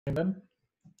Then.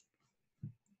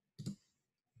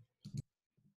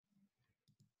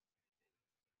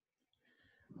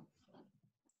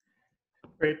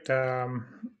 Great.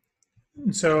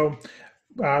 So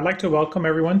I'd like to welcome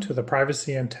everyone to the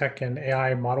Privacy and Tech and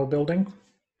AI Model Building.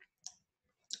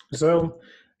 So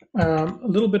a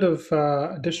little bit of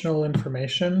additional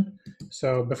information.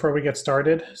 So before we get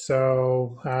started,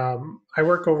 I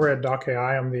work over at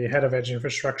doc.ai. I'm the head of Edge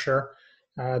Infrastructure.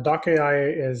 Doc.ai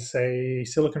is a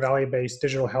Silicon Valley-based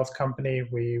digital health company.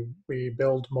 We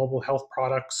build mobile health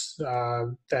products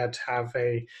that have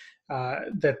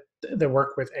that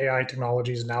work with AI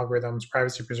technologies and algorithms,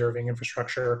 privacy-preserving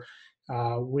infrastructure.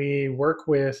 We work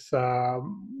with a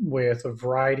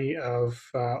variety of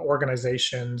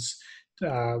organizations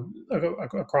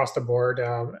across the board,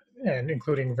 and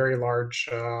including very large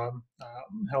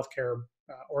healthcare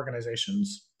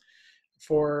organizations.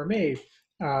 For me,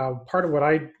 part of what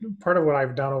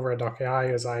I've done over at doc.ai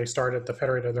is I started the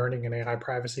federated learning and AI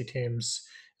privacy teams,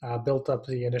 built up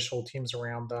the initial teams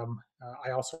around them.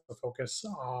 I also focus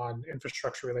on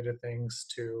infrastructure related things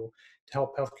to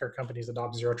help healthcare companies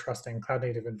adopt zero trust and cloud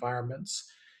native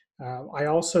environments. I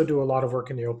also do a lot of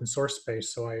work in the open source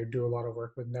space. So I do a lot of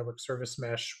work with Network Service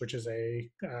Mesh, which is a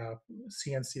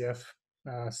CNCF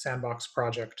sandbox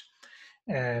project,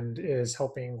 and is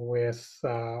helping with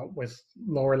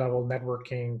lower level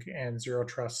networking and zero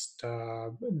trust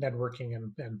networking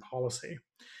and policy.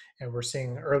 And we're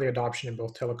seeing early adoption in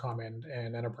both telecom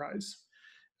and enterprise.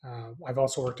 I've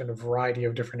also worked in a variety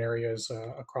of different areas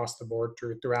across the board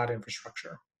throughout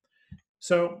infrastructure.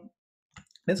 So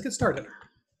let's get started.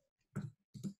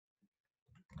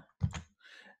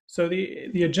 So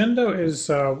the agenda is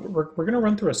we're going to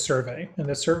run through a survey, and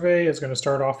the survey is going to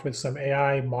start off with some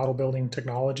AI model building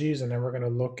technologies, and then we're going to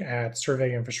look at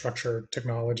survey infrastructure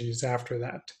technologies after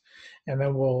that, and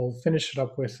then we'll finish it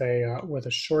up with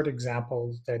a short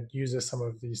example that uses some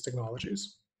of these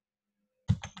technologies.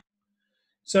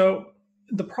 So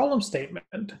the problem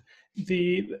statement,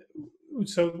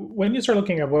 so when you start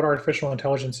looking at what artificial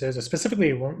intelligence is, specifically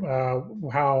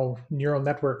how neural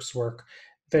networks work,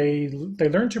 they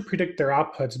learn to predict their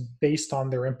outputs based on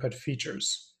their input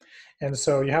features. And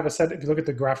so you have a set, if you look at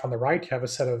the graph on the right, you have a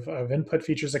set of input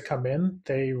features that come in.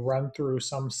 They run through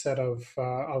some set of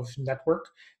network.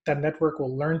 That network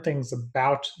will learn things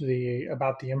about the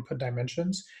input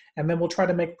dimensions, and then we'll try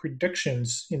to make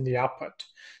predictions in the output.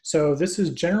 So this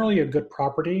is generally a good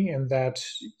property in that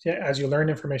as you learn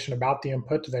information about the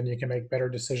input, then you can make better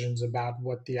decisions about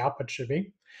what the output should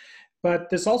be. But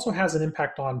this also has an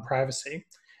impact on privacy.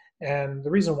 And the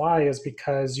reason why is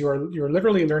because you're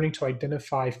literally learning to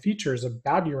identify features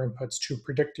about your inputs to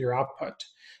predict your output.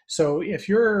 So if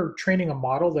you're training a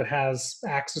model that has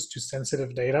access to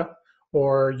sensitive data,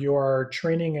 or you're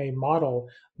training a model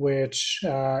which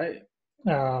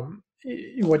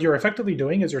what you're effectively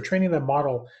doing is you're training the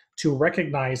model to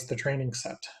recognize the training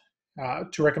set,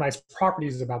 to recognize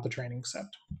properties about the training set.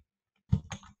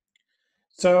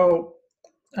 So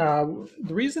the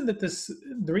reason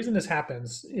this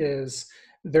happens is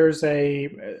there's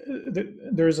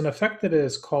an effect that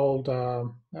is called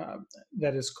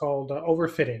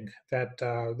overfitting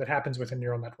that happens within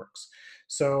neural networks.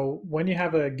 So when you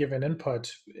have a given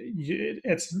input,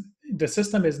 the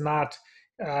system is not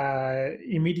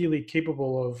immediately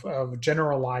capable of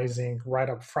generalizing right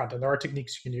up front, and there are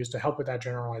techniques you can use to help with that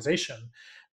generalization.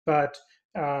 But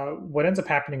what ends up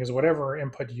happening is whatever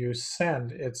input you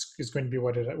send, is going to be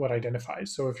what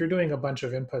identifies. So if you're doing a bunch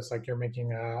of inputs, like you're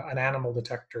making an animal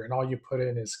detector, and all you put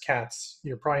in is cats,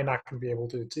 you're probably not going to be able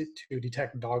to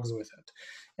detect dogs with it.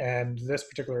 And this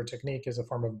particular technique is a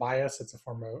form of bias. It's a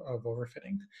form of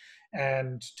overfitting.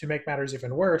 And to make matters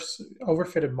even worse,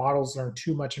 overfitted models learn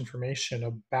too much information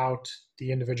about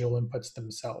the individual inputs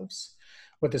themselves.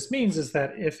 What this means is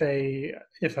that if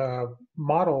a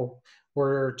model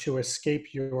were to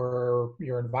escape your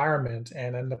environment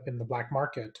and end up in the black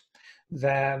market,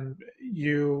 then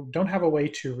you don't have a way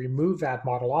to remove that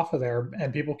model off of there,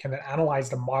 and people can analyze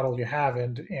the model you have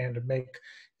and make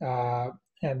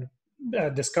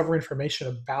discover information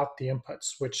about the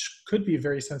inputs, which could be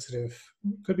very sensitive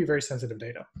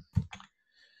data.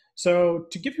 So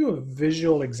to give you a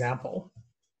visual example,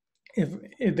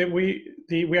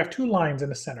 we have two lines in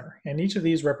the center, and each of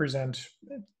these represent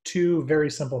two very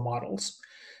simple models.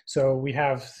 So we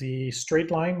have the straight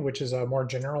line, which is a more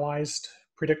generalized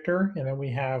predictor, and then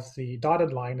we have the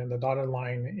dotted line, and the dotted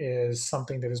line is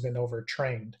something that has been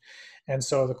overtrained. And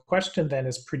so the question then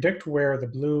is predict where the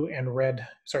blue and red,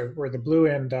 where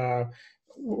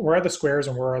are the squares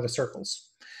and where are the circles.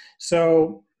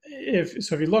 So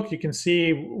if you look, you can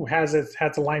see has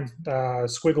the line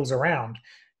squiggles around.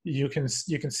 you can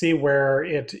see where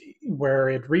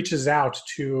it reaches out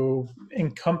to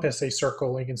encompass a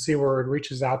circle. You can see where it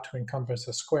reaches out to encompass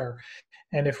a square.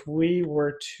 And if we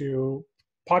were to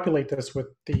populate this with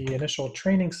the initial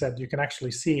training set, you can actually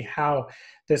see how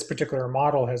this particular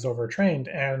model has overtrained.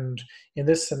 And in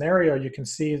this scenario, you can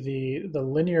see the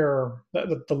linear,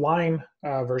 the line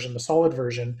version, the solid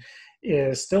version,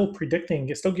 is still predicting,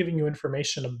 it's still giving you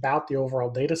information about the overall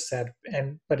data set,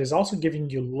 but is also giving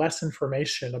you less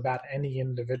information about any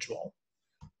individual.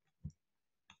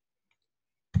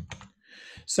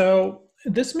 So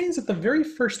this means that the very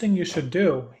first thing you should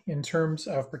do in terms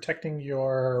of protecting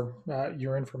your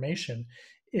information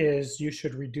is you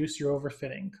should reduce your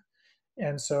overfitting.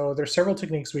 And so there's several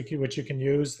techniques which you can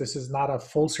use. This is not a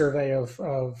full survey of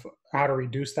how to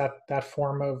reduce that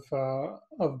form of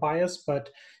bias, but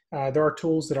there are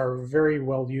tools that are very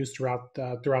well used throughout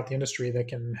the industry that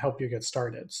can help you get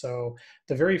started. So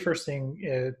the very first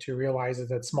thing to realize is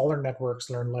that smaller networks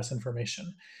learn less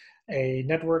information. A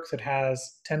network that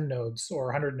has 10 nodes or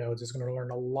 100 nodes is going to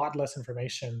learn a lot less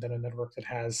information than a network that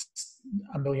has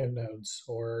a million nodes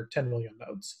or 10 million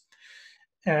nodes.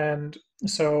 And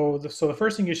so the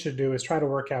first thing you should do is try to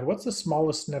work out what's the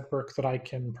smallest network that I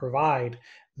can provide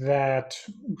that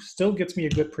still gets me a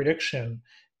good prediction,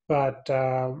 but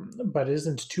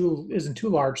isn't too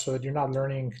large, so that you're not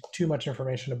learning too much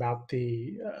information about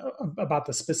the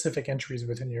specific entries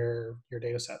within your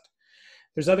data set.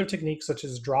 There's other techniques such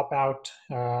as dropout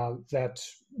that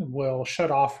will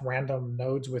shut off random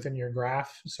nodes within your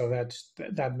graph, so that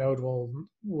that node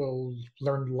will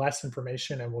learn less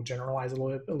information and will generalize a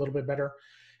little bit better.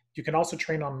 You can also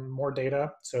train on more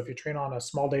data. So if you train on a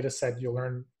small data set, you'll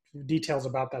learn details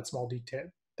about that small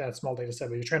data set.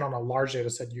 But you train on a large data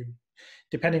set,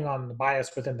 depending on the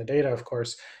bias within the data, of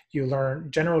course, you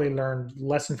generally learn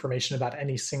less information about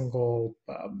any single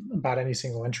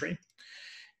entry.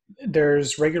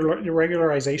 There's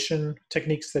regularization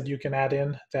techniques that you can add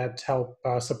in that help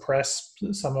suppress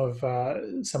some of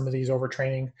these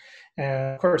overtraining.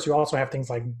 And of course, you also have things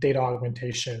like data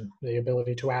augmentation, the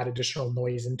ability to add additional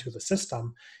noise into the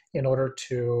system in order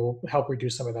to help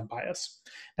reduce some of that bias.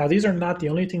 Now, these are not the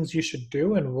only things you should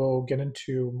do, and we'll get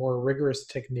into more rigorous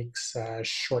techniques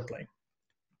shortly.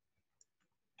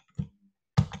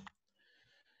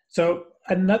 So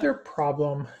another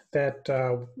problem that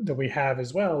we have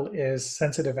as well is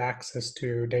sensitive access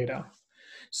to data.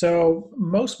 So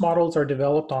most models are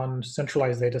developed on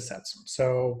centralized data sets.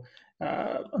 So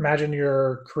imagine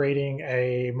you're creating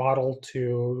a model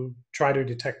to try to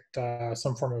detect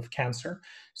some form of cancer.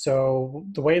 So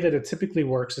the way that it typically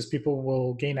works is people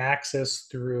will gain access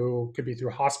could be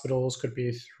through hospitals, could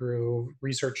be through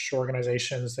research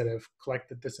organizations that have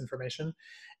collected this information,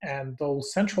 and they'll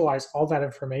centralize all that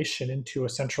information into a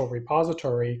central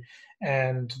repository.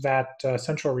 And that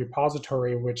central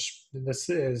repository, which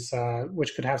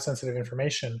could have sensitive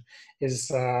information, is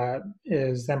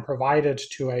then provided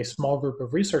to a small group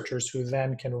of researchers who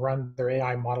then can run their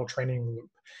AI model training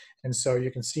loop. And so you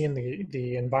can see in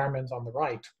the environment on the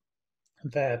right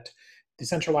that the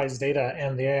centralized data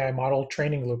and the AI model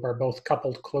training loop are both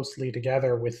coupled closely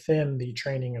together within the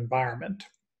training environment.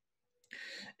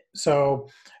 So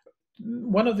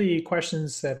one of the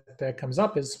questions that comes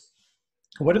up is,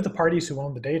 what if the parties who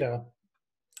own the data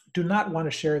do not want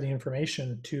to share the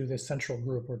information to this central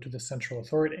group or to the central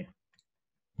authority?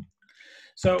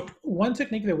 So one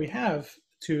technique that we have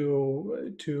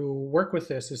to work with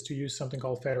this is to use something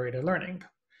called federated learning.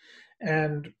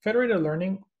 And federated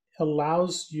learning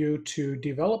allows you to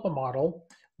develop a model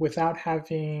without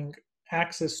having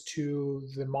access to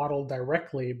the model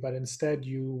directly, but instead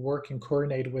you work and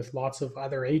coordinate with lots of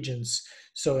other agents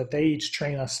so that they each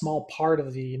train a small part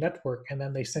of the network, and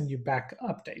then they send you back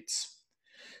updates.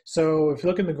 So if you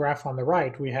look in the graph on the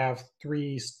right, we have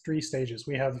three stages.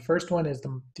 We have the first one is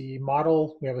the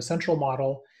model. We have a central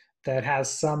model that has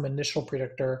some initial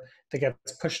predictor that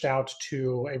gets pushed out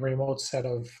to a remote set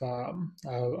of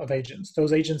agents.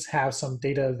 Those agents have some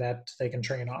data that they can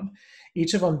train on.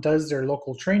 Each of them does their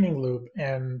local training loop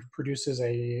and produces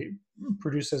a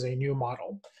new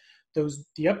model. The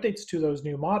updates to those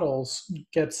new models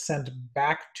get sent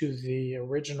back to the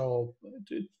original,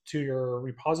 to your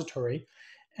repository,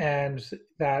 and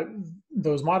that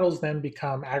those models then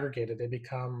become aggregated. They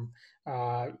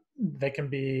can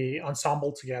be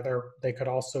ensembled together. They could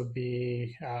also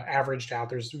be averaged out.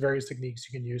 There's various techniques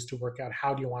you can use to work out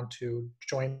how do you want to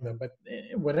join them. But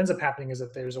what ends up happening is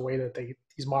that there's a way that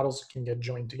these models can get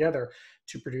joined together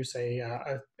to produce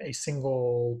a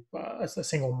single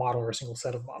model or a single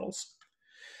set of models.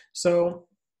 So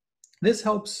This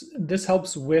helps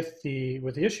with the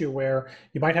issue where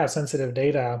you might have sensitive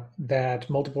data that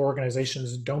multiple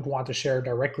organizations don't want to share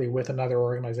directly with another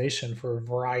organization for a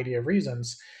variety of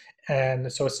reasons.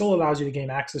 And so it still allows you to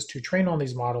gain access to train on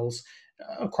these models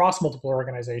across multiple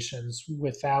organizations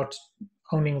without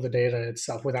owning the data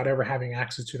itself, without ever having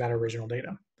access to that original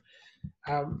data.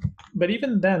 But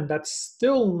even then, that's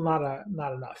still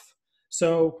not enough.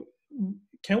 So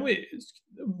can we?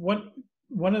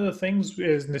 One of the things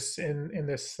is in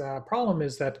this problem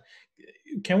is that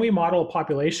can we model a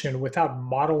population without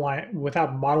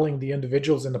modeling the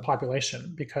individuals in the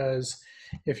population? Because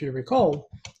if you recall,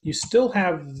 you still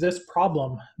have this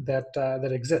problem that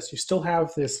exists. You still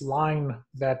have this line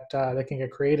that can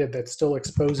get created that still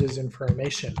exposes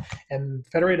information, and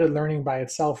federated learning by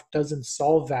itself doesn't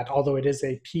solve that. Although it is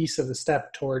a piece of the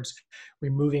step towards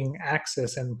removing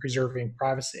access and preserving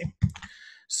privacy.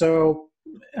 So,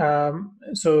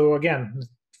 so again,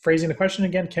 phrasing the question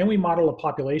again, can we model a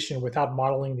population without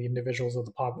modeling the individuals of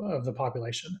the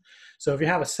population? So if you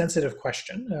have a sensitive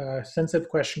question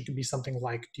could be something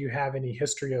like, do you have any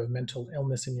history of mental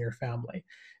illness in your family?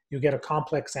 You get a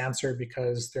complex answer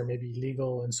because there may be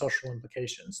legal and social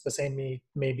implications. The same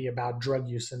may be about drug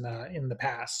use in the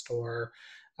past, or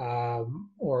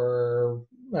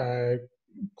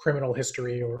criminal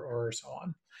history, or so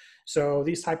on. So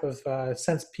these type of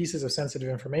pieces of sensitive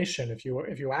information, if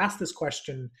you ask this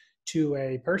question to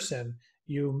a person,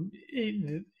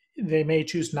 they may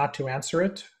choose not to answer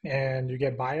it, and you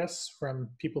get bias from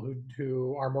people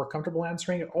who are more comfortable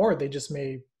answering it, or they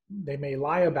may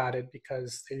lie about it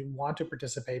because they want to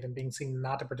participate, and being seen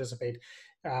not to participate,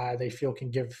 they feel can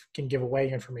give away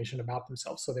information about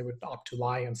themselves. So they would opt to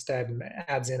lie instead, and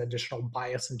adds in additional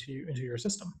bias into your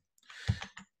system.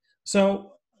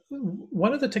 So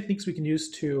one of the techniques we can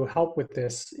use to help with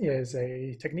this is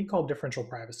a technique called differential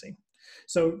privacy.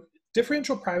 So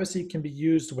differential privacy can be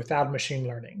used without machine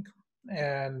learning.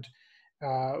 And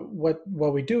what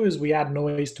we do is we add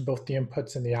noise to both the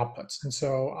inputs and the outputs. And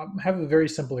so I have a very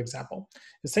simple example.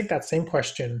 Let's take that same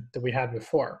question that we had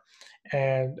before,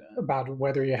 and about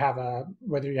whether you have a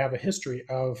history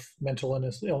of mental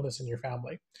illness in your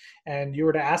family. And you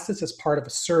were to ask this as part of a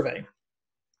survey,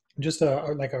 just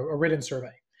like a written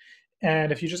survey.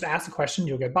 And if you just ask the question,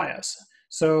 you'll get bias.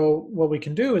 So what we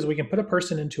can do is we can put a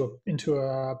person into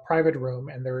a private room,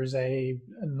 and there is a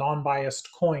non-biased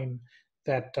coin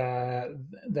that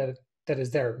is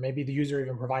there. Maybe the user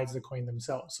even provides the coin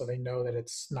themselves, so they know that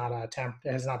it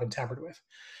has not been tampered with.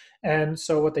 And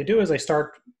so what they do is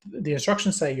the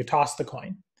instructions say you toss the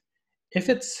coin. If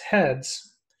it's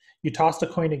heads, you toss the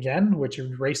coin again, which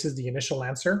erases the initial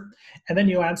answer, and then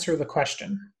you answer the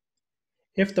question.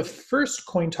 If the first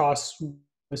coin toss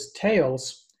was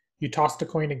tails, you toss the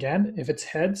coin again. If it's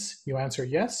heads, you answer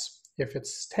yes. If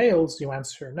it's tails, you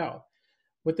answer no.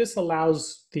 What this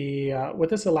allows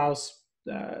us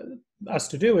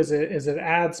to do is it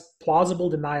adds plausible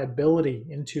deniability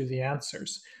into the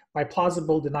answers. By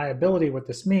plausible deniability, what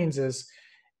this means is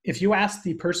if you ask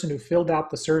the person who filled out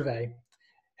the survey,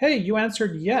 hey, you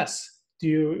answered yes.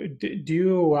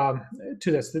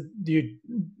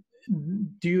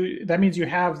 That means you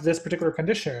have this particular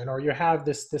condition, or you have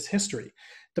this history.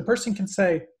 The person can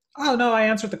say, oh no, I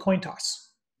answered the coin toss.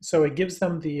 So it gives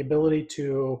them the ability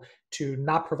to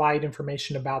not provide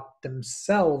information about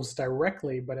themselves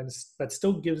directly, but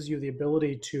still gives you the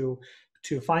ability to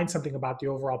find something about the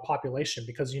overall population,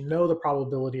 because you know the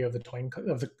probability of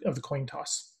the coin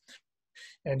toss,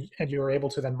 and you're able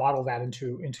to then model that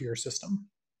into your system.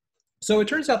 So it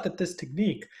turns out that this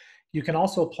technique you can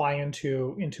also apply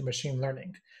into machine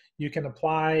learning. You can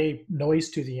apply noise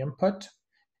to the input.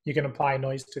 You can apply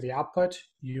noise to the output.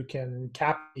 You can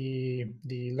cap the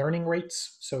learning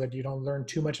rates so that you don't learn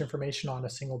too much information on a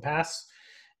single pass.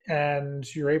 And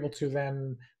you're able to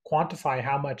then quantify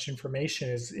how much information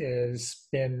is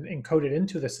been encoded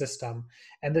into the system.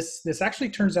 And this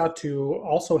actually turns out to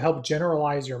also help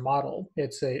generalize your model.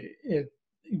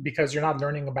 Because you're not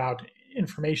learning about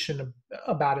information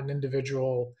about an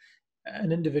individual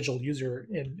user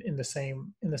in the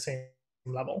same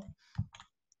level.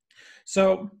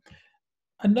 So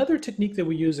another technique that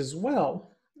we use as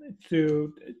well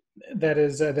that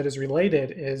is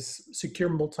related is secure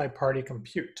multi-party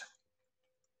compute.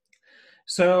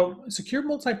 So secure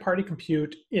multi-party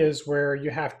compute is where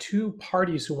you have two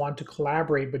parties who want to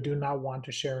collaborate but do not want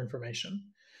to share information.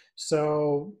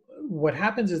 So what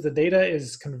happens is the data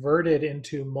is converted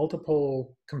into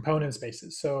multiple component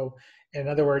spaces. So in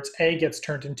other words, A gets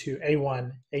turned into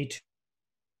A1, A2,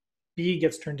 B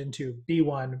gets turned into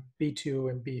B1, B2,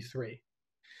 and B3.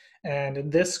 And in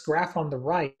this graph on the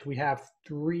right, we have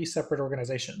three separate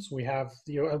organizations. We have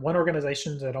one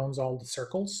organization that owns all the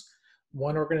circles,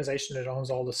 one organization that owns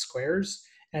all the squares,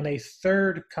 and a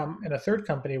third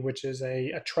company, which is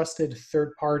a trusted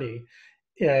third party,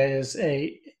 is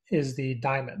the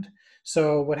diamond.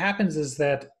 So what happens is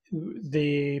that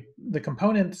the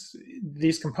components,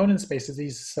 these component spaces,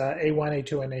 these A1,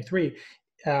 A2, and A3,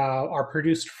 are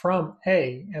produced from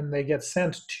A, and they get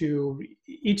sent to,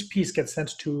 each piece gets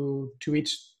sent to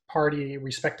each party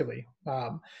respectively.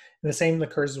 And the same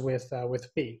occurs with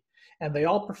B, and they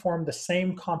all perform the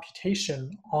same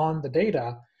computation on the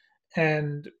data,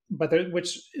 and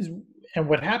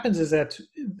what happens is that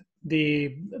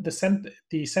the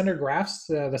center graphs,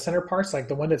 the center parts, like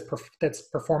the one that's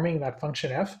performing that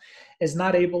function f, is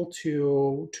not able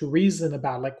to reason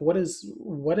about, like, what is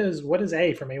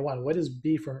A from A1, what is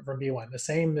B from B1. The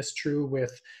same is true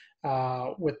with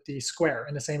the square,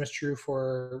 and the same is true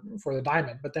for the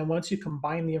diamond. But then once you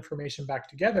combine the information back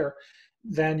together,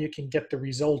 then you can get the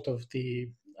result of the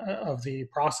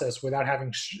process without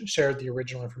having shared the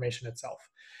original information itself.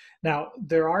 Now,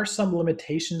 there are some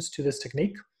limitations to this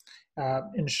technique.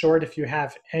 In short, if you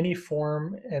have any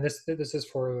form, and this is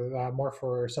for more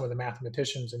for some of the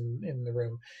mathematicians in the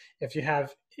room, if you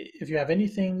have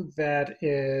anything that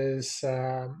is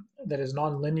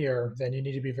nonlinear, then you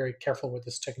need to be very careful with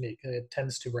this technique. It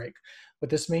tends to break.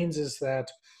 What this means is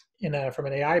that from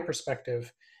an AI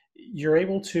perspective, you're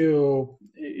able to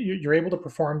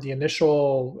perform the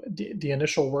initial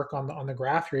work on the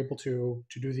graph. You're able to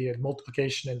do the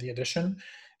multiplication and the addition.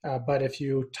 But if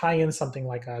you tie in something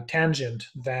like a tangent,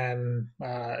 then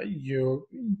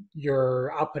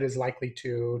your output is likely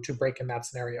to break in that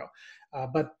scenario.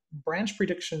 But branch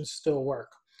predictions still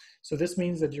work. So this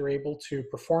means that you're able to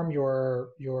perform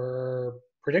your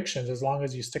predictions as long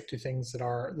as you stick to things that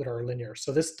are linear.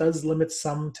 So this does limit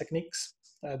some techniques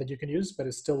that you can use, but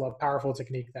it's still a powerful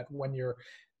technique that when your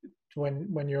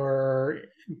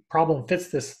problem fits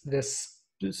this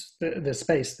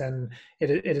space, then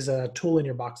it is a tool in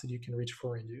your box that you can reach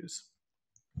for and use.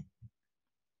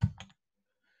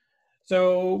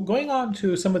 So going on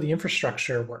to some of the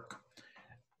infrastructure work,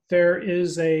 there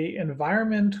is an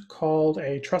environment called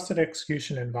a trusted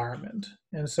execution environment.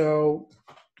 And so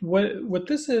what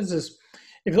this is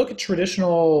if you look at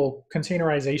traditional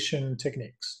containerization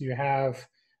techniques, you have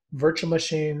virtual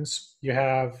machines, you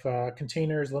have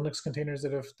containers, Linux containers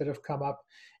that have come up,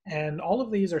 and all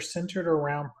of these are centered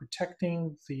around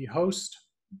protecting the host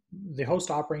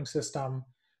operating system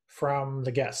from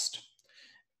the guest.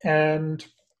 And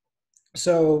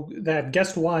so that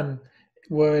guest one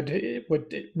would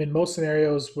in most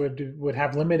scenarios would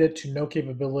have limited to no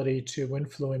capability to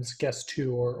influence guest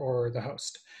two or the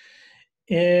host.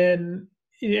 In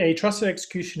a trusted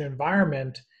execution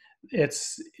environment,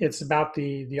 it's about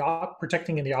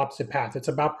protecting in the opposite path. It's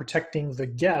about protecting the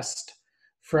guest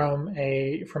from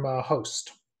a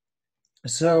host.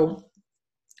 So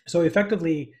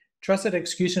effectively, trusted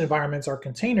execution environments are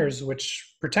containers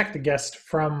which protect the guest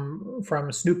from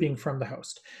snooping from the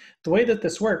host. The way that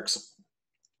this works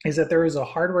is that there's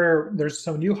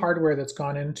some new hardware that's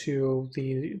gone into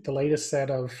the latest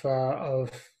set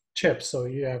of chips. So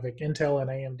you have like Intel and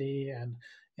AMD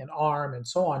and ARM and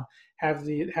so on have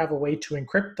a way to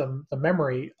encrypt the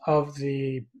memory of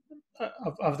the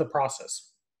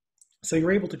process. So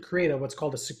you're able to create what's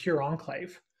called a secure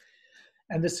enclave.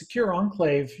 And the secure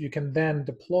enclave you can then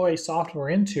deploy software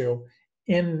into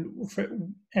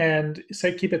and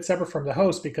say keep it separate from the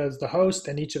host, because the host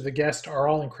and each of the guests are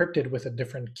all encrypted with a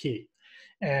different key.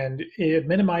 And it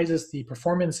minimizes the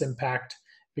performance impact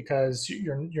because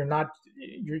you're not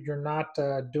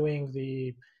doing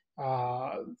the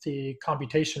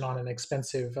computation on an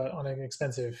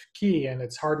expensive key, and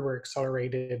it's hardware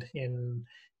accelerated in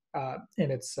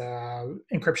its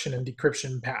encryption and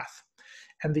decryption path.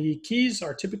 And the keys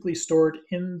are typically stored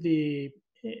in the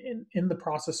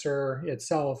processor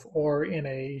itself or in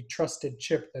a trusted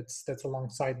chip that's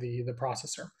alongside the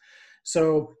processor.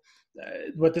 So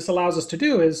what this allows us to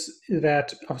do is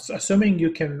that, assuming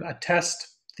you can attest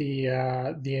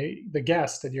the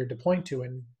guest that you're deploying to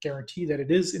and guarantee that it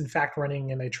is in fact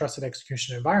running in a trusted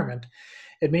execution environment,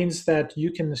 it means that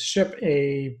you can ship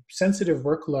a sensitive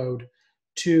workload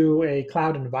to a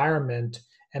cloud environment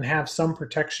and have some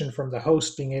protection from the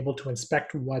host being able to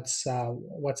inspect what's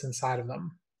inside of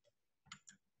them.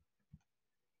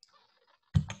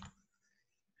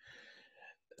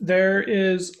 There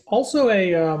is also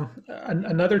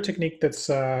another technique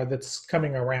that's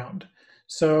coming around.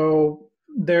 So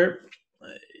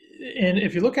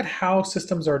if you look at how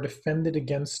systems are defended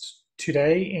against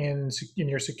today in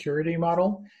your security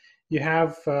model,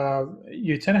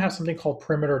 you tend to have something called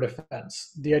perimeter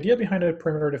defense. The idea behind a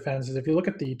perimeter defense is if you look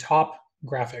at the top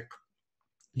graphic,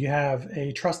 you have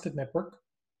a trusted network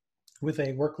with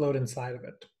a workload inside of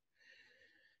it.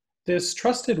 This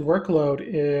trusted workload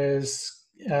it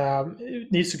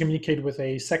needs to communicate with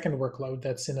a second workload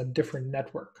that's in a different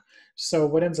network. So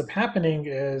what ends up happening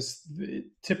is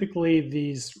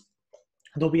typically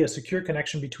there'll be a secure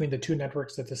connection between the two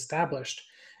networks that's established,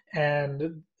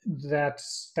 and that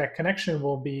connection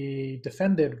will be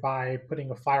defended by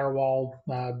putting a firewall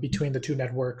between the two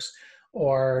networks,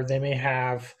 or they may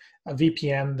have a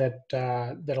VPN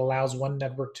that allows one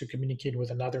network to communicate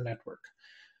with another network.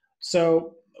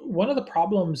 So one of the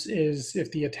problems is if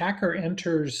the attacker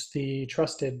enters the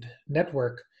trusted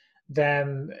network,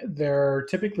 then they're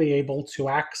typically able to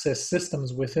access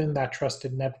systems within that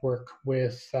trusted network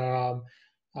with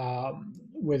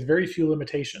very few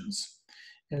limitations.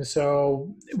 And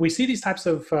so we see these types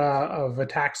of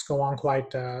attacks go on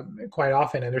quite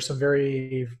often, and there's some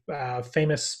very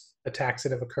famous attacks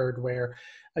that have occurred where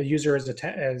a user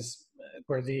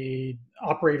where the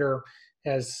operator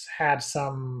has had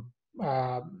some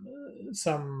web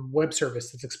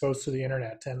service that's exposed to the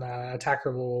internet, and an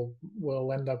attacker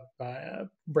will end up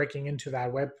breaking into that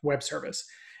web service.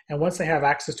 And once they have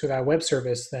access to that web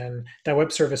service, then that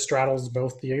web service straddles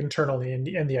both the internal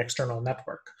and the external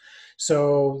network.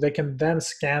 So they can then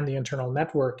scan the internal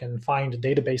network and find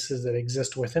databases that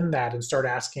exist within that and start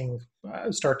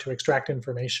to extract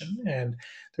information. And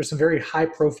there's some very high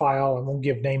profile, I won't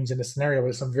give names in this scenario,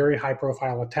 but some very high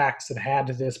profile attacks that had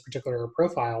this particular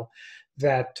profile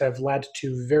that have led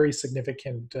to very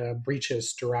significant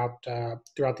breaches throughout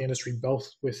the industry, both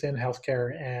within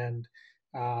healthcare and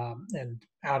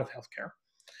out of healthcare.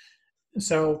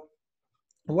 So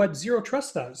what Zero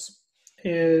Trust does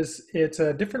is it's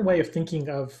a different way of thinking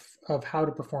of how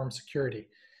to perform security,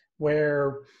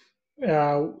 where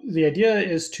the idea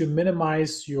is to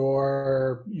minimize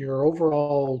your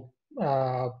overall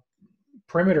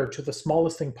perimeter to the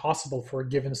smallest thing possible for a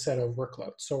given set of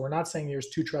workloads. So we're not saying there's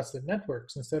two trusted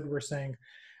networks. Instead, we're saying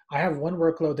I have one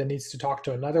workload that needs to talk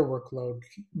to another workload.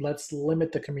 Let's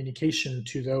limit the communication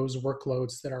to those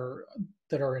workloads that are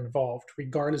involved,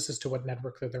 regardless as to what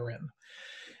network that they're in.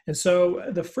 And so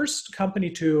the first company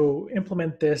to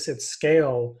implement this at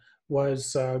scale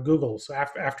was Google. So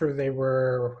after they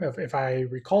were, if I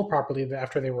recall properly,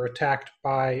 after they were attacked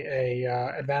by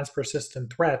a advanced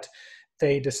persistent threat,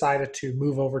 they decided to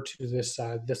move over to this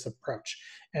approach.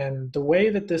 And the way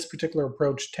that this particular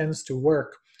approach tends to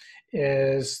work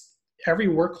is every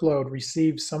workload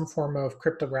receives some form of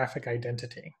cryptographic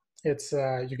identity. It's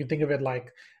you can think of it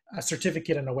like a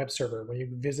certificate in a web server. When you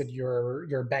visit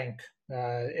your bank,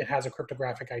 it has a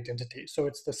cryptographic identity. So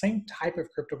it's the same type of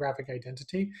cryptographic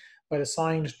identity, but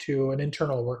assigned to an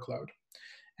internal workload.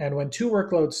 And when two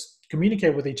workloads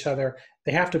communicate with each other,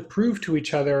 they have to prove to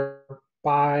each other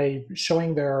by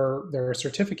showing their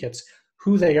certificates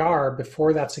who they are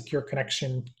before that secure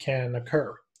connection can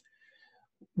occur.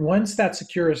 Once that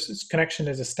secure connection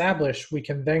is established, we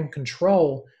can then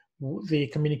control the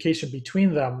communication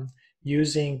between them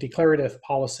using declarative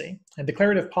policy. And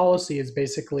declarative policy is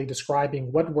basically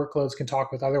describing what workloads can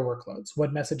talk with other workloads,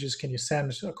 what messages can you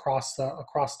send across the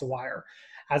wire,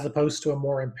 as opposed to a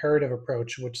more imperative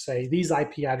approach, which say these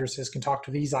IP addresses can talk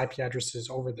to these IP addresses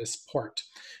over this port,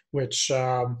 which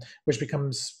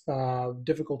becomes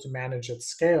difficult to manage at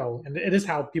scale. And it is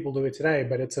how people do it today,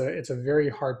 but it's a very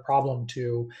hard problem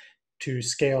to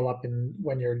scale up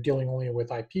when you're dealing only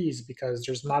with IPs, because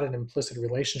there's not an implicit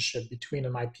relationship between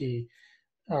an IP,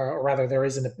 or rather there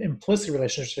is an implicit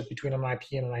relationship between an IP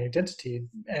and an identity,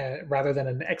 rather than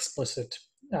an explicit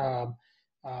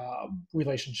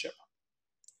relationship.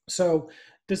 So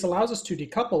this allows us to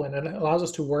decouple, and it allows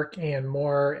us to work in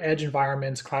more edge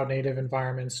environments, cloud native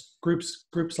environments, groups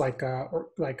like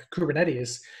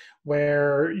Kubernetes,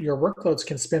 where your workloads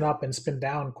can spin up and spin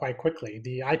down quite quickly.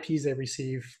 The IPs they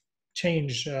receive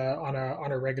change on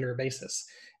a regular basis,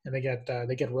 and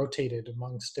they get rotated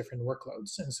amongst different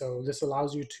workloads. And so this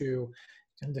allows you to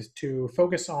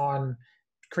focus on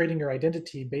creating your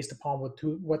identity based upon what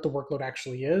the workload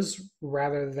actually is,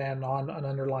 rather than on an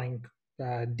underlying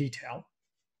detail.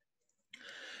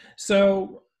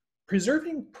 So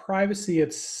preserving privacy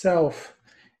itself,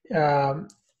 part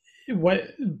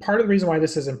of the reason why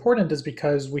this is important is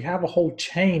because we have a whole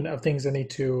chain of things that need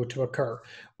to occur.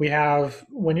 We have,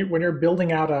 when you're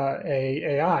building out a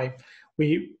AI,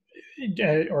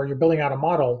 or you're building out a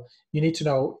model, you need to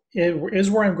know,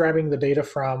 is where I'm grabbing the data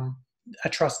from a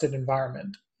trusted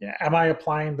environment? Am I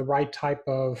applying the right type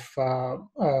of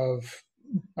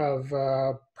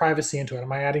privacy into it?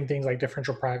 Am I adding things like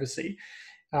differential privacy?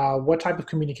 What type of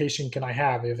communication can I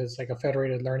have if it's like a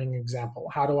federated learning example?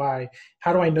 How do I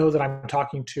know that I'm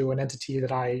talking to an entity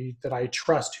that I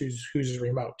trust who's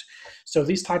remote? So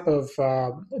these type of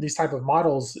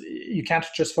models, you can't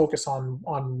just focus on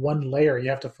one layer. You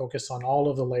have to focus on all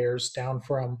of the layers down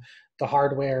from the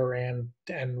hardware and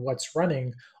what's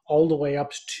running all the way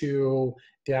up to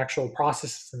the actual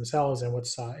processes themselves and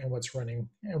what's running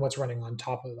on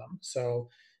top of them. So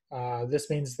this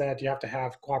means that you have to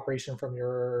have cooperation from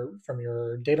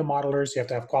your data modelers. You have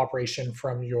to have cooperation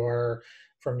from your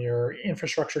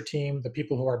infrastructure team, the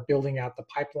people who are building out the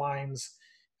pipelines,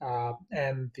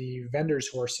 and the vendors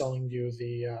who are selling you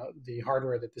the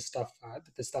hardware that this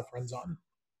stuff runs on.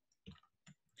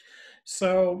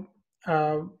 So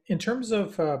in terms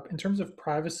of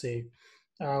privacy,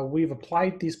 we've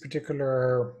applied these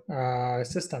particular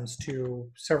systems to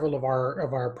several of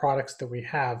our products that we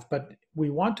have, but we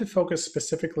want to focus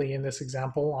specifically in this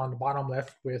example on the bottom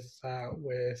left with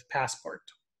Passport.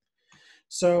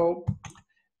 So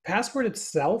Passport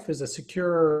itself is a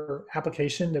secure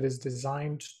application that is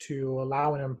designed to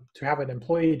allow to have an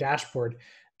employee dashboard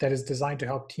that is designed to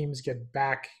help teams get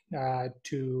back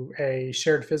to a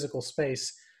shared physical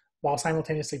space while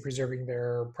simultaneously preserving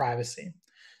their privacy.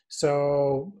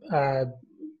 So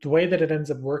the way that it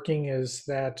ends up working is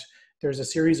that there's a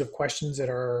series of questions that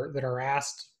are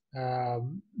asked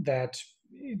that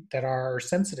are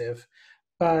sensitive,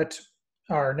 but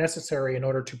are necessary in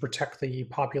order to protect the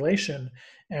population.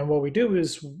 And what we do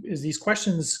is these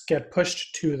questions get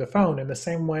pushed to the phone in the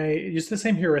same way, use the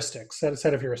same heuristics,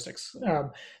 set of heuristics.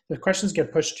 The questions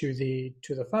get pushed to the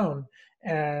phone,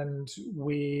 and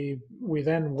we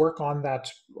then work on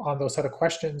those set of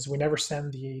questions. We never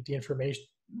send the information,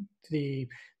 the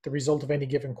result of any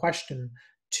given question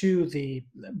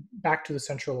back to the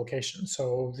central location.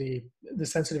 So the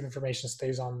sensitive information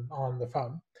stays on the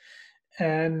phone.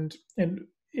 And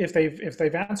if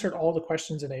they've answered all the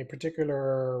questions in a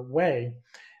particular way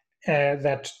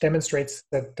that demonstrates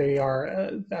that they are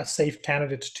a safe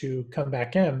candidate to come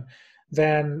back in,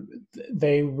 then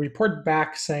they report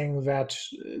back saying that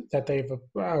they've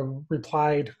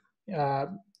replied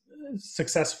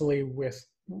successfully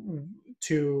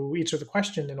to each of the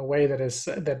question in a way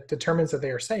that determines that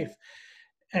they are safe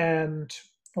and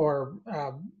or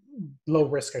low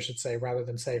risk, I should say, rather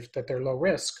than safe, that they're low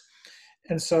risk.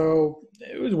 And so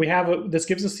this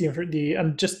gives us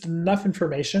the just enough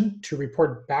information to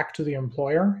report back to the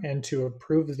employer and to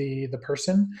approve the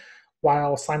person,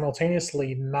 while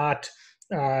simultaneously not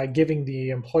giving the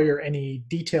employer any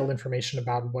detailed information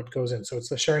about what goes in. So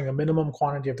it's sharing a minimum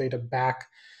quantity of data back.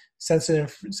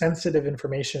 Sensitive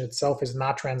information itself is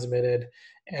not transmitted,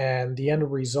 and the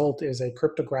end result is a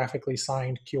cryptographically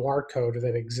signed QR code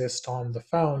that exists on the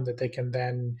phone that they can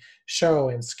then show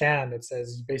and scan. It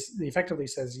says, basically, effectively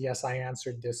says, yes, I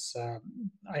answered this.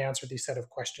 I answered these set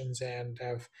of questions and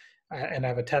have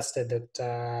attested that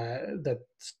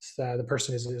the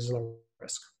person is low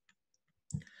risk.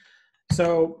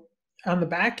 So on the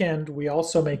back end, we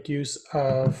also make use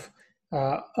of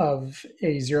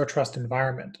a zero trust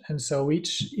environment, and so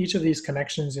each of these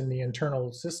connections in the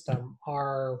internal system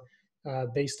are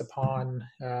based upon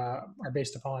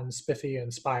SPIFFE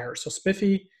and Spire. So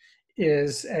SPIFFE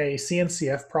is a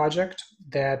CNCF project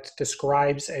that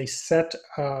describes a set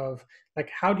of, like,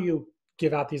 how do you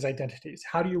give out these identities?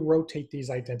 How do you rotate these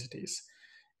identities?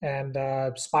 And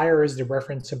Spire is the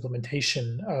reference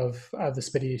implementation of the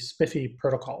SPIFFE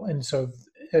protocol. And so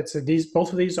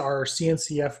both of these are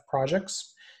CNCF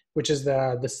projects, which is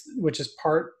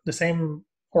the same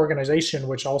organization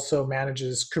which also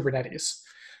manages Kubernetes.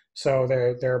 So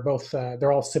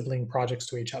they're all sibling projects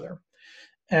to each other.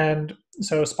 And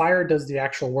so Spire does the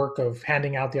actual work of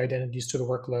handing out the identities to the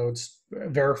workloads,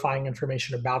 verifying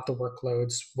information about the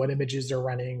workloads, what images they're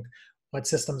running, what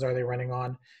systems are they running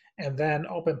on. And then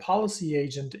Open Policy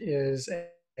Agent is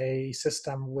a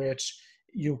system which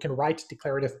you can write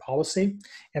declarative policy,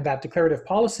 and that declarative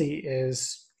policy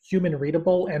is human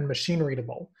readable and machine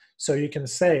readable. So you can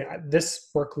say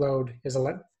this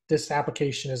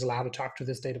application is allowed to talk to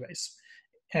this database,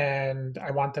 and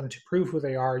I want them to prove who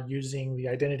they are using the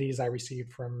identities I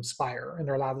received from Spire, and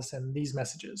they're allowed to send these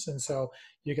messages. And so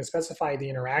you can specify the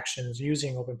interactions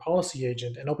using Open Policy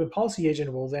Agent, and Open Policy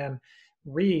Agent will then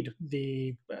read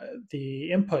the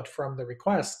input from the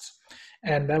requests,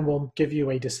 and then we'll give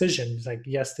you a decision. It's like,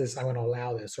 yes, I'm going to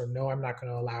allow this, or no, I'm not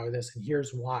going to allow this, and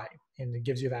here's why. And it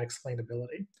gives you that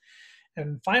explainability.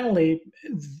 And finally,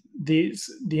 the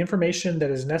information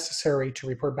that is necessary to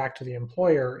report back to the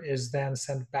employer is then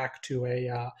sent back to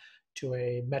to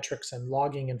a metrics and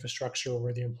logging infrastructure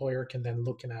where the employer can then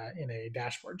look in a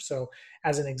dashboard. So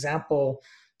as an example,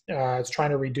 it's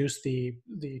trying to reduce the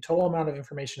total amount of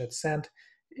information it's sent.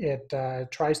 It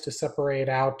tries to separate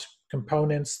out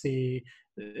components. The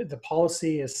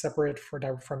policy is separate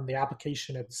from the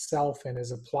application itself and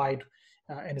is applied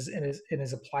and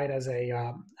is applied as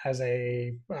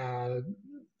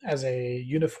a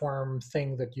uniform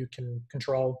thing that you can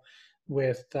control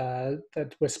with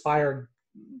Spire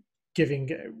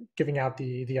giving out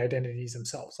the identities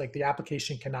themselves. Like the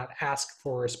application cannot ask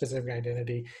for a specific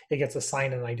identity; it gets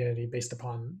assigned an identity based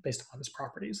upon its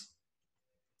properties.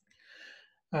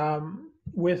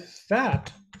 With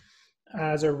that,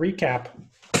 as a recap,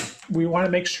 we want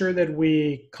to make sure that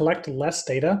we collect less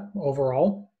data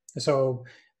overall. So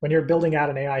when you're building out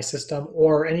an AI system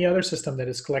or any other system that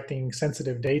is collecting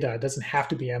sensitive data, it doesn't have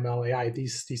to be ML AI.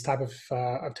 These type of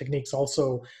techniques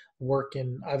also work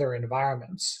in other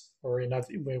environments or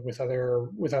with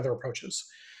other approaches.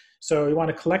 So you want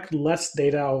to collect less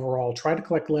data overall. Try to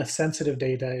collect less sensitive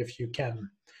data if you can.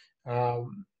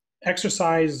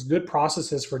 Exercise good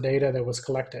processes for data that was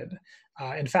collected.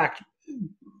 In fact,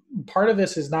 part of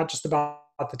this is not just about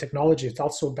the technology, it's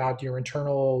also about your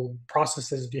internal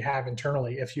processes you have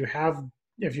internally. If you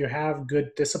have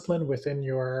good discipline within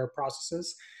your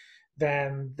processes,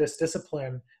 then this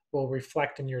discipline will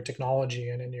reflect in your technology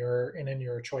and in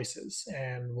your choices,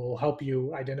 and will help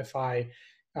you identify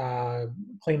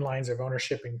clean lines of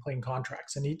ownership and clean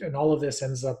contracts. And all of this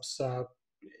ends up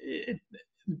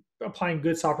applying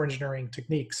good software engineering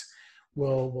techniques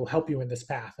will help you in this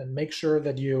path. And make sure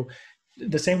that you,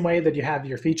 the same way that you have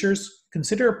your features,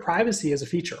 consider privacy as a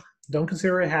feature. Don't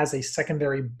consider it as a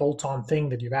secondary bolt-on thing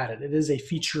that you've added. It is a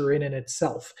feature in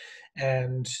itself,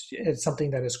 and it's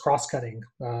something that is cross-cutting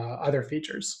other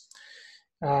features.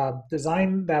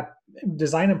 Design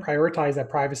and prioritize that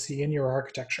privacy in your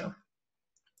architecture.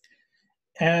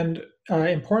 And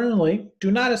importantly,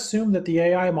 do not assume that the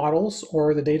AI models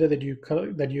or the data that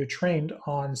you trained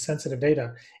on sensitive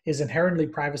data is inherently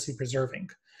privacy preserving.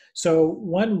 So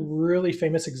one really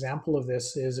famous example of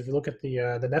this is if you look at the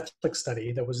Netflix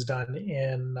study that was done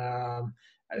in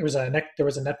there was a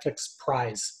Netflix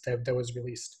prize that was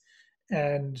released,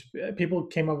 and people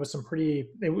came up with some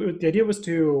the idea was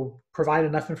to provide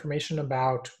enough information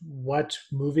about what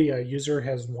movie a user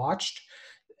has watched,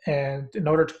 and in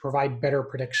order to provide better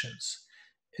predictions.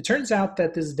 It turns out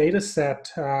that this data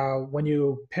set, when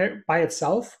you pair by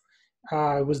itself,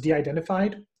 was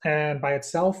de-identified, and by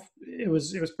itself, it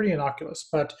was pretty innocuous.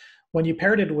 But when you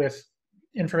paired it with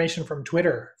information from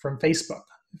Twitter, from Facebook,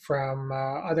 from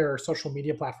other social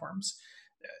media platforms,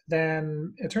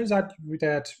 then it turns out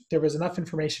that there was enough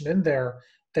information in there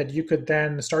that you could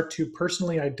then start to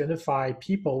personally identify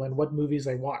people and what movies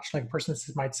they watch. Like a person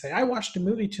might say, I watched a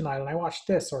movie tonight and I watched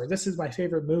this, or this is my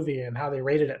favorite movie, and how they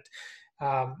rated it.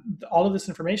 All of this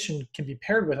information can be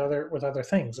paired with other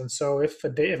things. And so if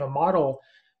a model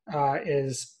that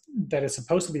is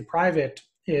supposed to be private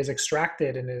is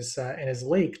extracted and is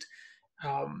leaked,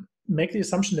 make the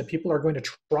assumption that people are going to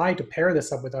try to pair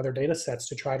this up with other data sets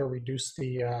to try to reduce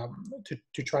the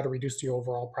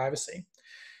overall privacy.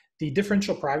 The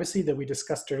differential privacy that we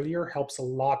discussed earlier helps a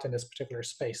lot in this particular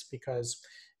space, because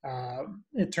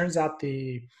it turns out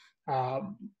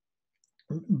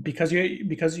because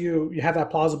you have that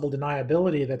plausible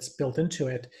deniability that's built into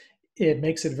it, it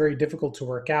makes it very difficult to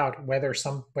work out whether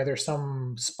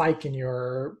some spike in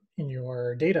your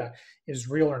data is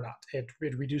real or not. It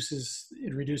reduces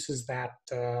that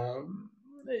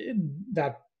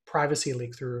that privacy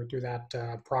leak through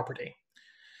that property.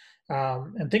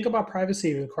 And think about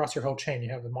privacy across your whole chain. You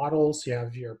have the models, you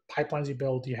have your pipelines you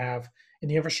build, you have in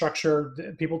the infrastructure,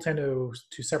 people tend to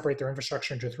separate their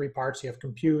infrastructure into three parts. You have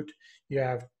compute, you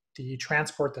have the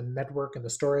transport, the network, and the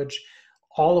storage.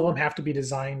 All of them have to be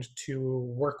designed to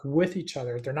work with each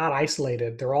other. They're not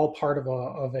isolated. They're all part of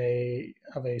a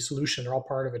solution. They're all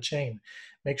part of a chain.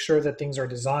 Make sure that things are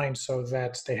designed so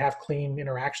that they have clean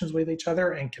interactions with each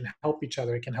other and can help each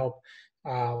other. It can help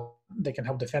they can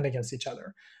help defend against each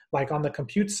other. Like on the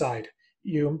compute side,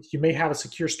 you may have a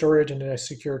secure storage and a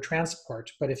secure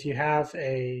transport, but if you have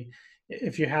a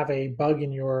bug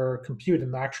in your compute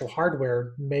in the actual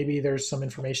hardware, maybe there's some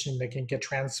information that can get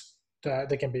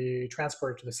that can be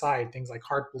transported to the side, things like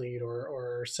heartbleed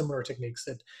or similar techniques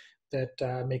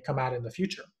that may come out in the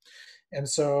future. And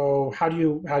so how do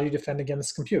you defend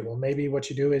against compute? Well, maybe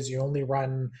what you do is you only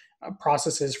run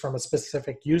processes from a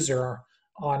specific user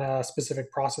on a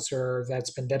specific processor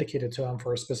that's been dedicated to them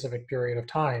for a specific period of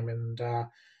time, and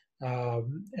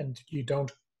you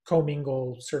don't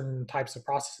commingle certain types of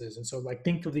processes. And so like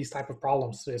think of these type of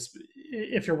problems.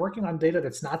 If you're working on data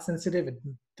that's not sensitive, it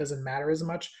doesn't matter as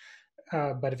much.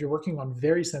 But if you're working on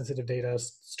very sensitive data,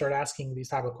 start asking these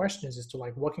type of questions as to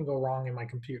like, what can go wrong in my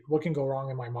compute? What can go wrong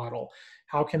in my model?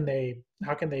 How can they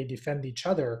defend each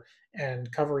other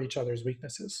and cover each other's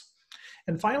weaknesses?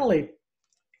 And finally,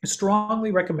 I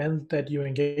strongly recommend that you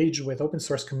engage with open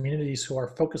source communities who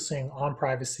are focusing on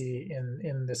privacy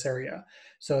in this area.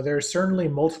 So there's certainly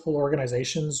multiple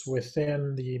organizations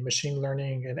within the machine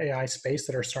learning and AI space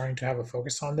that are starting to have a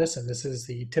focus on this, and this is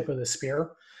the tip of the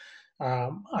spear.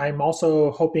 I'm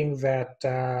also hoping that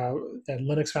that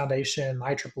Linux Foundation,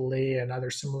 IEEE, and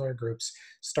other similar groups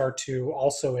start to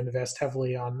also invest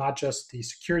heavily on not just the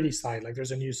security side, like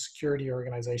there's a new security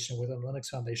organization within Linux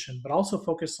Foundation, but also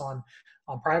focus on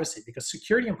privacy, because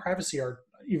security and privacy are,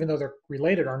 even though they're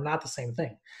related, are not the same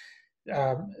thing.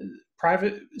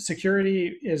 Private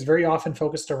security is very often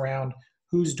focused around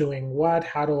who's doing what,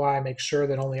 how do I make sure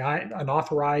that only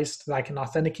that I can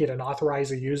authenticate and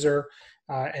authorize a user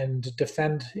and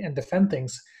defend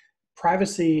things.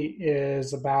 Privacy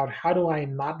is about how do I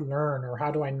not learn or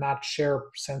how do I not share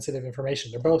sensitive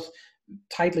information. They're both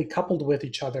tightly coupled with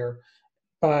each other,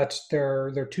 but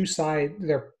they're two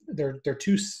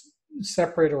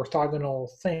separate orthogonal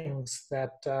things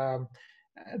that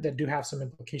that do have some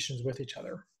implications with each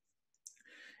other.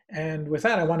 And with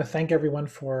that, I want to thank everyone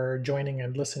for joining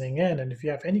and listening in. And if you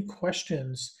have any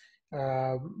questions,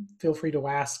 feel free to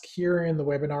ask here in the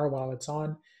webinar while it's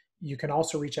on. You can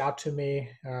also reach out to me.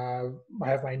 I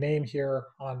have my name here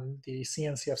on the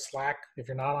CNCF Slack. If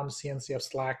you're not on the CNCF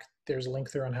Slack, there's a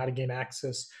link there on how to gain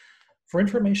access. For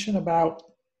information about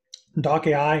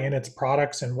doc.ai and its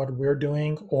products and what we're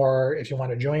doing, or if you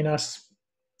want to join us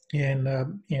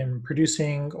in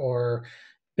producing or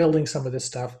building some of this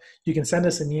stuff, you can send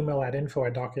us an email at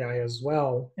info@doc.ai as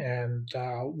well, and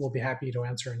we'll be happy to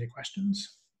answer any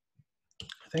questions.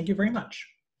 Thank you very much.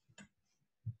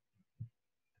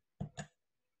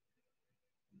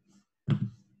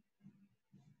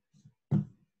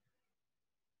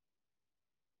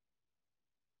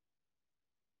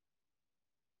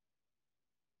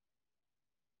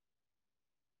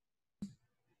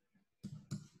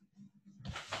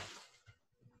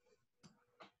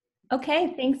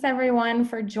 Okay, thanks everyone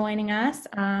for joining us.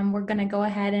 We're going to go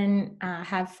ahead and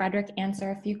have Frederick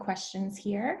answer a few questions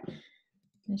here. I'm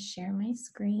going to share my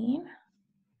screen.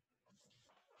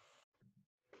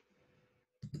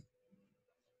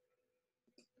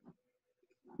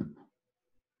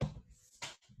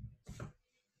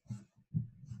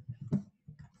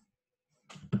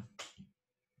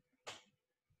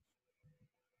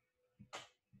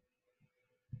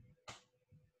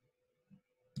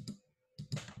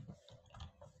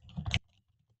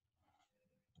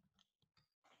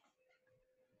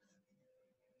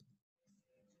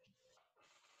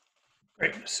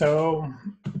 Great. So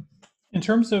in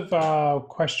terms of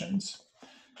questions,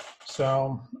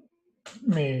 so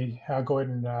let me go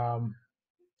ahead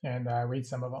and read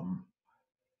some of them.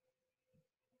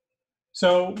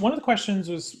 So one of the questions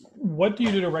was, what do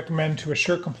you do to recommend to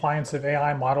assure compliance of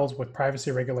AI models with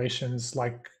privacy regulations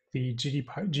like the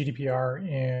GDPR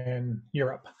in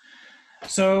Europe?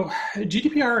 So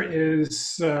GDPR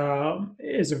is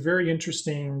a very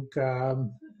interesting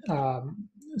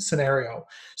scenario.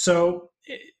 So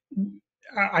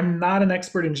I'm not an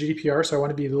expert in GDPR, so I want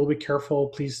to be a little bit careful.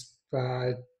 Please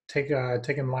take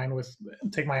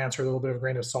my answer with a little bit of a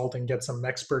grain of salt and get some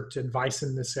expert advice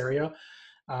in this area.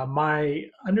 My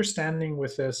understanding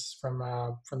with this from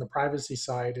the privacy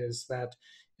side is that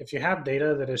if you have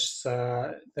data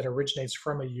that originates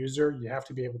from a user, you have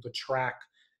to be able to track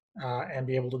and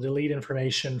be able to delete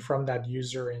information from that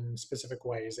user in specific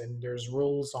ways. And there's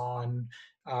rules on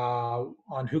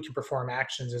who can perform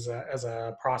actions as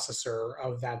a processor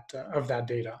of that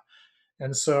data.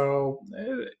 And so,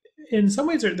 in some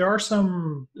ways, there are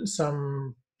some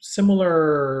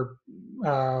similar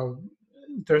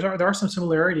there are some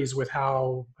similarities with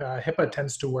how HIPAA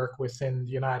tends to work within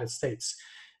the United States.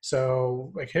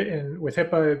 So like with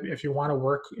HIPAA, if you want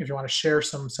to share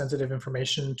some sensitive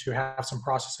information to have some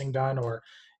processing done, or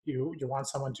you want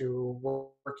someone to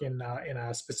work in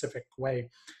a specific way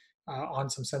on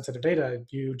some sensitive data,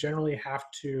 you generally have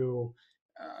to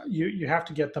you have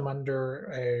to get them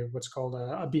under what's called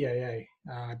a BAA.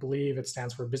 I believe it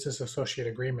stands for Business Associate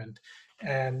Agreement,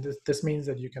 and this means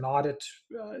that you can audit.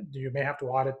 You may have to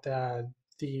audit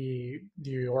the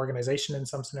organization in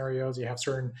some scenarios. You have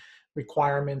certain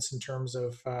requirements in terms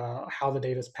of how the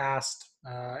data is passed,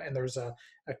 and there's a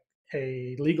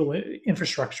legal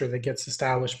infrastructure that gets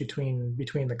established between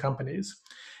the companies.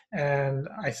 And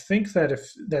I think that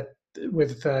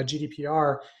with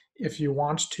GDPR, if you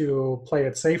want to play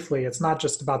it safely, it's not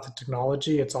just about the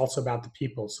technology; it's also about the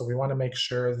people. So we want to make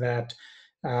sure that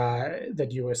that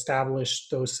you establish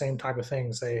those same type of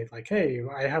things. Say like, hey,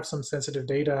 I have some sensitive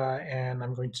data, and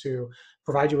I'm going to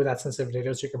provide you with that sensitive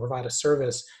data so you can provide a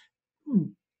service.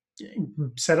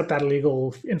 Set up that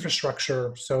legal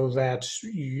infrastructure so that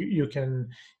you can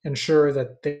ensure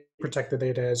that they protect the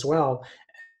data as well,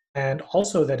 and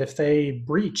also that if they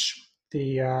breach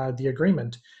the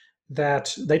agreement,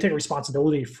 that they take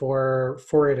responsibility for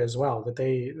it as well. That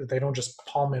they don't just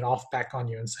palm it off back on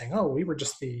you and saying, "Oh, we were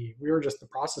just the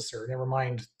processor. Never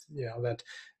mind, that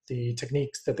the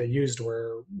techniques that they used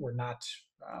were not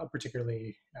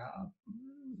particularly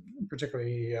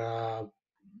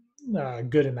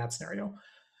good in that scenario."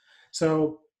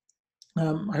 So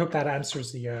I hope that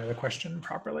answers the question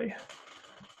properly.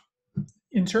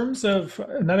 In terms of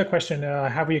another question,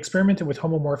 have we experimented with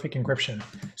homomorphic encryption?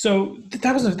 So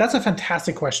that's a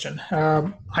fantastic question.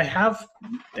 I have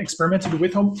experimented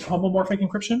with homomorphic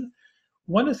encryption.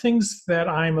 One of the things that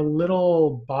I'm a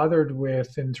little bothered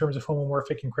with in terms of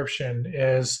homomorphic encryption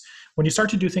is when you start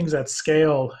to do things at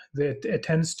scale, it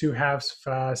tends to have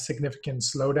significant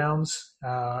slowdowns.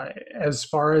 As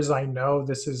far as I know,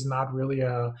 this is not really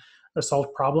a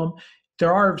solved problem.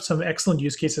 There are some excellent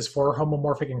use cases for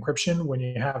homomorphic encryption when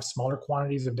you have smaller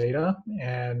quantities of data,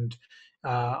 and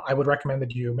I would recommend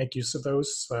that you make use of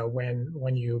those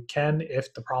when you can,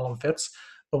 if the problem fits.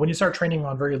 But when you start training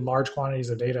on very large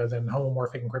quantities of data, then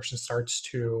homomorphic encryption starts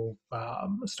to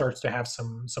have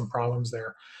some problems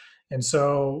there. And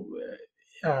so,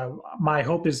 my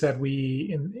hope is that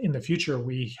we in the future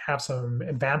we have some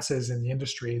advances in the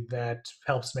industry that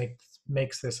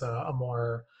makes this a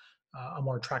more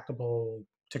tractable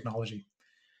technology.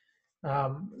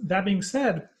 That being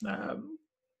said,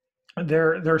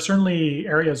 there are certainly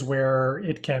areas where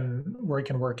it can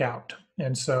work out.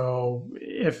 And so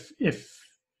if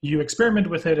you experiment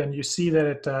with it and you see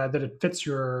that it fits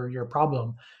your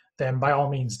problem, then by all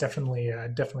means definitely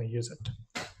use it.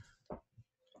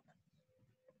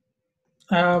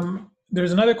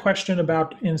 There's another question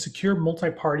about in secure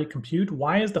multi-party compute.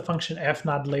 Why is the function f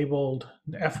not labeled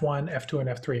f1, f2, and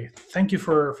f3? Thank you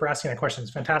for asking that question.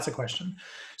 It's a fantastic question.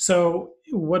 So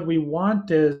what we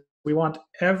want is we want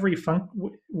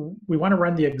we want to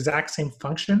run the exact same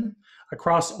function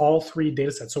across all three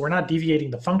data sets. So we're not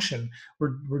deviating the function,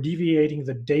 we're deviating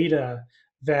the data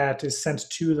that is sent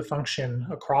to the function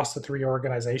across the three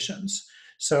organizations.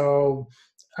 So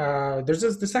this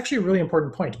is actually a really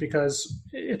important point, because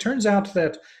it turns out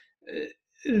that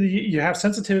you have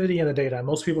sensitivity in the data.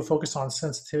 Most people focus on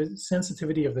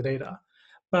sensitivity of the data.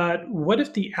 But what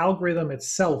if the algorithm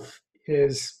itself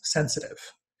is sensitive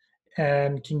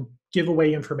and can give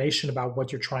away information about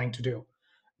what you're trying to do?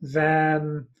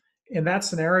 Then in that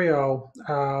scenario,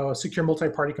 secure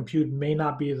multi-party compute may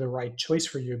not be the right choice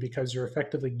for you, because you're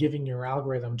effectively giving your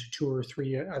algorithm to 2 or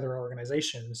 3 other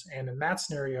organizations. And in that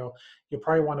scenario, you'll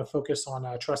probably want to focus on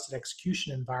a trusted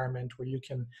execution environment where you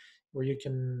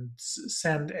can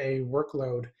send a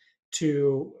workload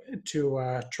to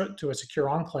a secure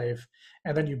enclave,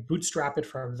 and then you bootstrap it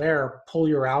from there. Pull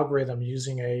your algorithm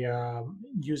using your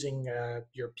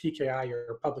PKI,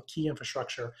 your public key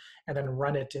infrastructure, and then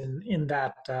run it in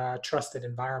that trusted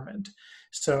environment.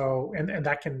 So and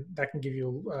that can give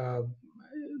you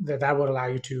that would allow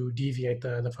you to deviate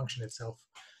the function itself.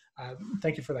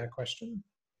 Thank you for that question.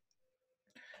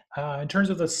 In terms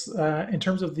of this, in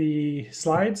terms of the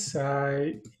slides,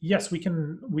 yes, we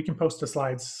can post the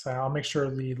slides. I'll make sure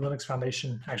the Linux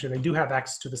Foundation, actually, they do have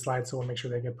access to the slides, so we'll make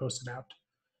sure they get posted out.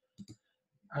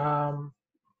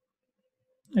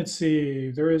 Let's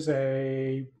see. There is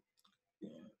a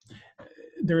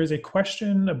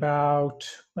question about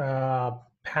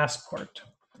Passport.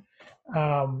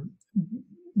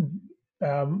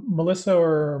 Melissa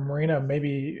or Marina,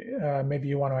 maybe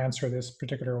you want to answer this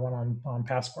particular one on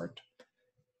Passport.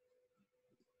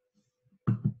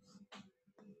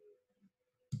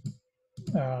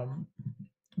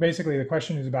 Basically, the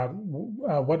question is about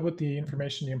what would the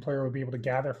information the employer would be able to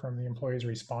gather from the employee's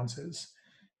responses?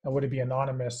 Would it be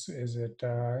anonymous? Is it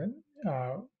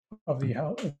of the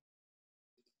health?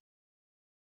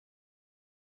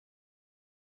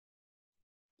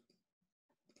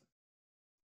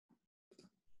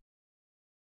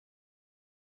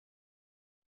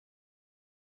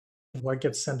 What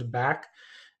gets sent back?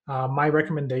 My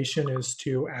recommendation is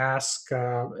to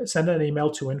send an email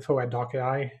to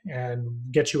info@doc.ai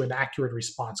and get you an accurate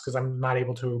response, because I'm not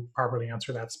able to properly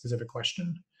answer that specific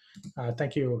question.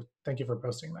 Thank you for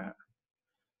posting that.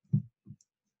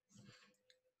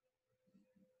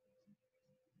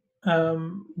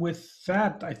 With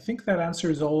that, I think that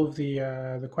answers all of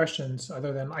the questions.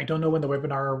 Other than I don't know when the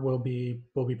webinar will be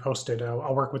posted.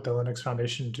 I'll work with the Linux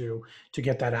Foundation to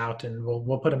get that out, and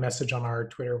we'll put a message on our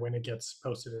Twitter when it gets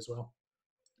posted as well.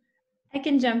 I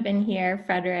can jump in here,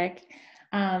 Frederick.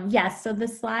 Yes, so the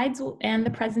slides and the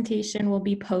presentation will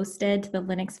be posted to the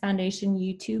Linux Foundation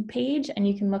YouTube page, and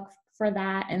you can look for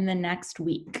that in the next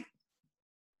week.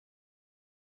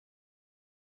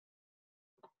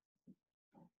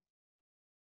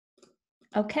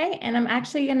 Okay, and I'm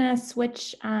actually gonna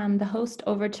switch the host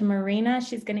over to Marina.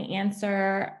 She's gonna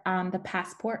answer the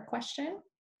passport question.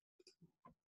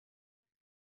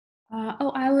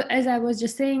 As I was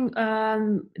just saying,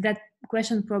 that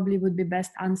question probably would be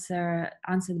best answered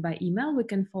by email. We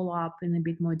can follow up in a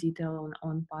bit more detail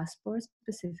on passports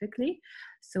specifically.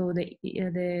 So the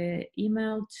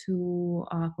email to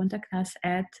contact us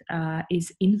at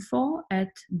is info@doc.ai.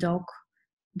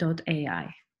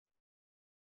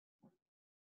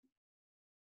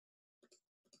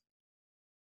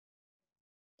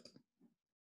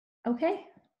 Okay,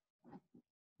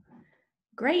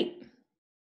 great.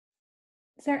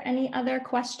 Is there any other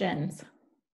questions?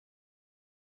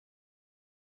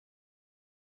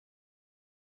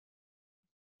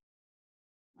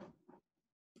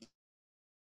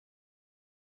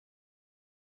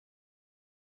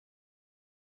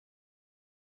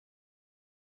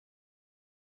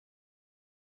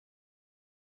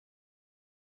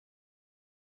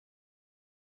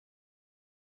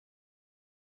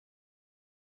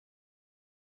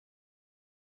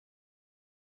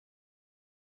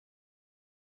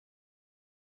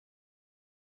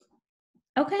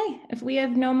 Okay, if we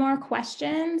have no more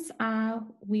questions,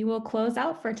 we will close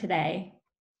out for today.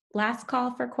 Last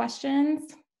call for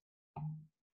questions.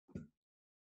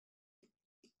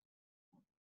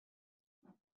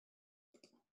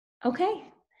 Okay,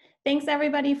 thanks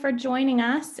everybody for joining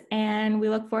us, and we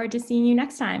look forward to seeing you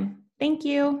next time. Thank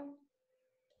you.